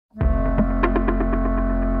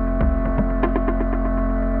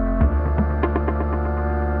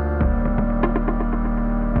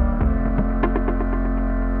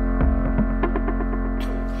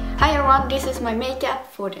everyone, this is my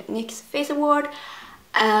makeup for the NyxFaceAwards.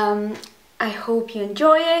 I hope you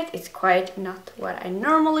enjoy it. It's quite not what I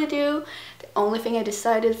normally do. The only thing I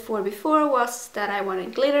decided for before was that I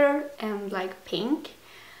wanted glitter and like pink.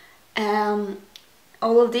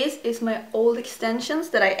 All of this is my old extensions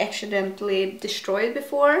that I accidentally destroyed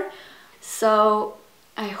before. So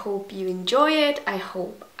I hope you enjoy it. I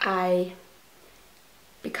hope I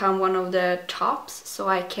become one of the tops so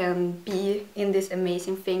I can be in this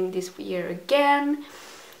amazing thing this year again.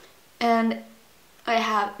 And I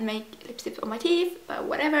have make lipstick on my teeth, but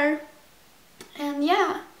whatever. And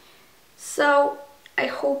yeah, so I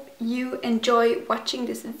hope you enjoy watching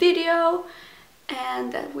this video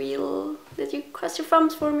and that you cross your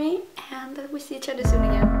thumbs for me and that we see each other soon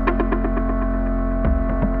again.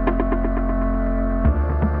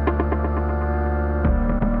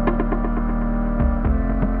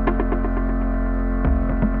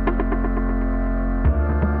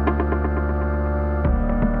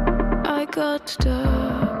 Got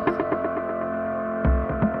stuck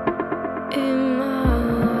in my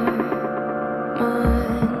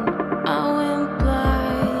mind. I went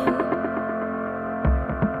blind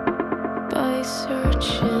by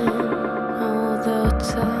searching all the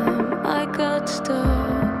time. I got stuck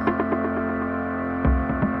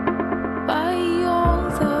by all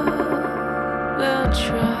the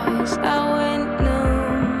tries. I went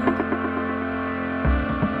numb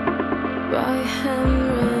by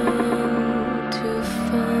hammering to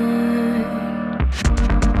find,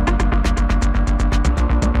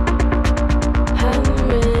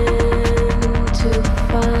 hammering to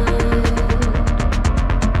find,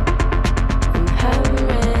 I'm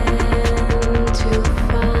hammering to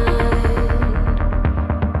find.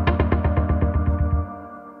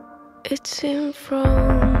 It's in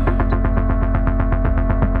front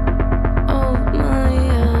of my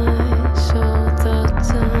eyes all the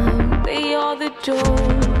time. They are the doors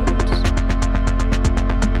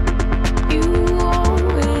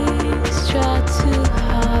try to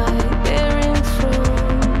hide, they're in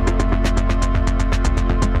front,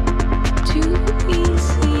 too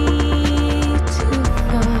easy to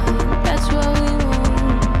find. That's what we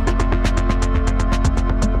want.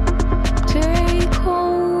 Take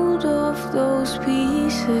hold of those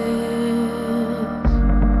pieces.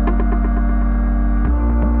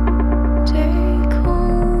 Take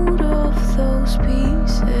hold of those pieces.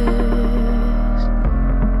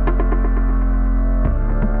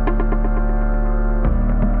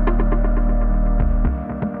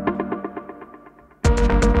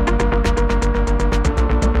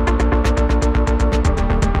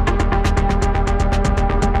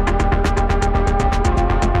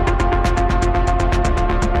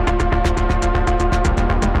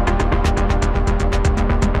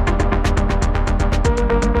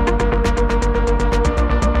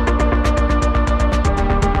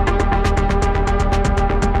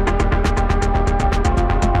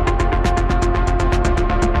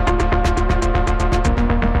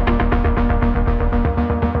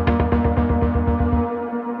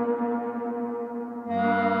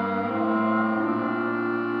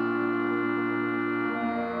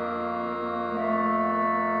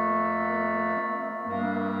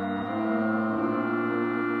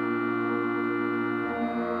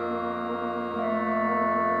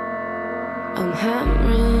 I'm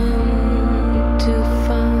hammering to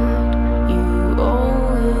find, you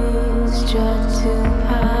always try to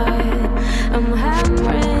hide. I'm hammering to find, you always try to hide. I'm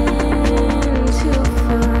hammering to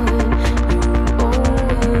find,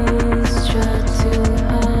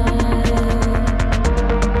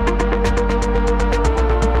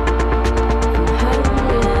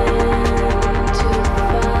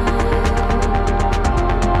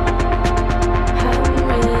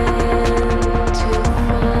 hammering to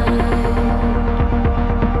find.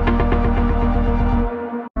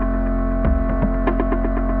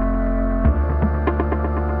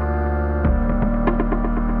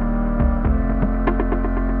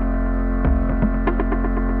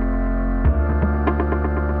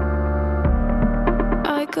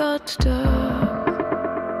 Got stuck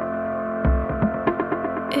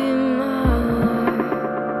in my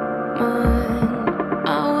mind. I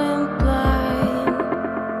went blind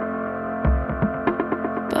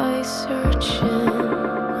by searching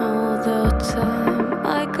all the time.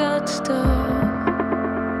 I got stuck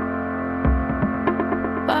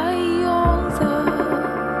by all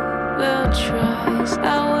the tries. I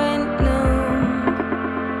went numb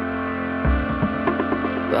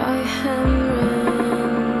by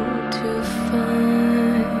hammering to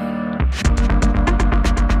find,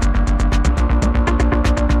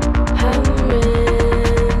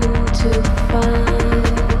 hammering to find,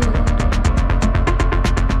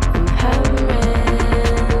 I'm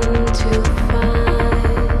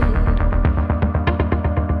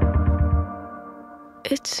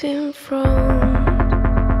It's in front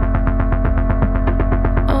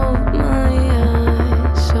of my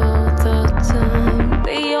eyes all the time.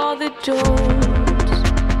 They are the doors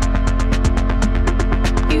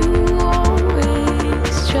you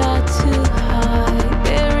always try to hide.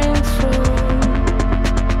 They're in front,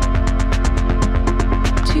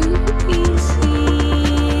 too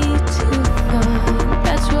easy to find.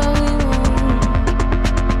 That's what we want.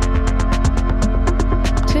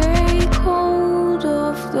 Take hold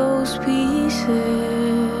of those pieces.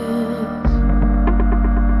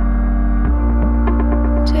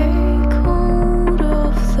 Take hold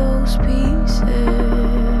of those pieces.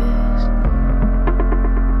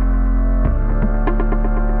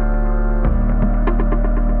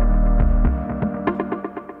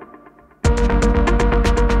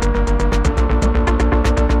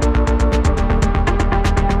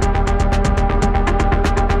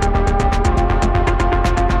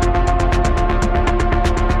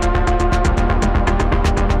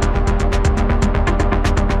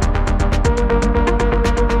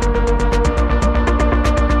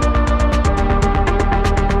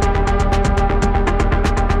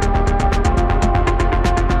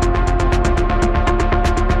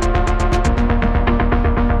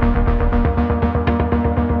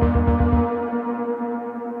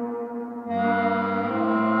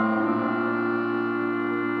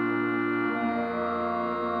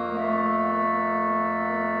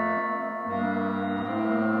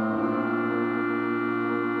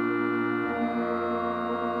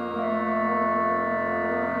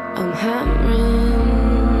 I'm hammering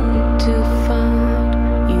to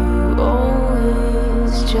find you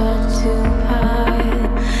always try to